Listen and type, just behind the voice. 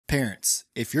Parents,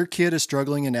 if your kid is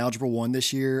struggling in Algebra 1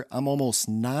 this year, I'm almost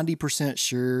 90%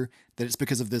 sure that it's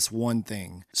because of this one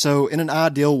thing. So in an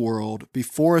ideal world,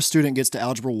 before a student gets to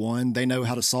Algebra 1, they know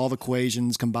how to solve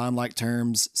equations, combine like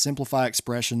terms, simplify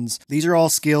expressions. These are all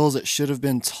skills that should have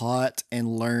been taught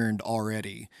and learned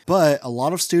already. But a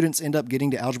lot of students end up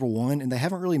getting to Algebra 1 and they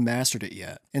haven't really mastered it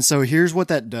yet. And so here's what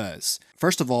that does.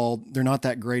 First of all, they're not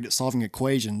that great at solving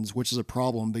equations, which is a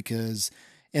problem because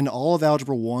in all of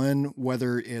Algebra 1,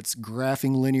 whether it's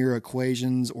graphing linear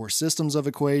equations or systems of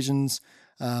equations,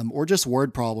 or just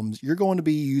word problems, you're going to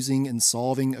be using and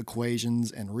solving equations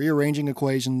and rearranging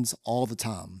equations all the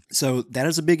time. So that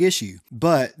is a big issue,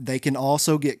 but they can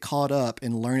also get caught up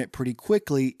and learn it pretty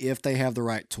quickly if they have the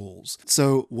right tools.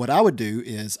 So what I would do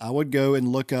is I would go and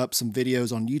look up some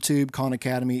videos on YouTube. Khan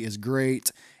Academy is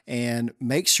great. And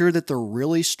make sure that they're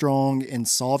really strong in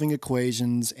solving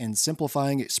equations and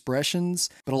simplifying expressions.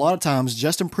 But a lot of times,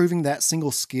 just improving that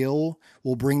single skill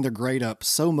will bring their grade up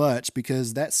so much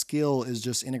because that skill is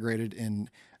just integrated in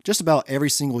just about every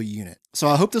single unit. So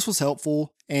I hope this was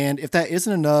helpful. And if that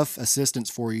isn't enough assistance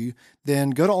for you,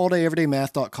 then go to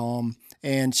alldayeverydaymath.com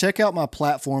and check out my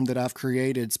platform that I've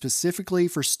created specifically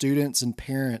for students and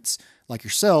parents like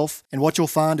yourself. And what you'll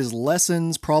find is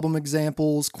lessons, problem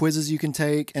examples, quizzes you can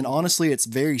take. And honestly, it's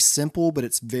very simple, but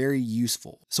it's very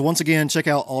useful. So once again, check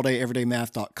out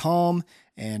alldayeverydaymath.com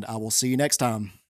and I will see you next time.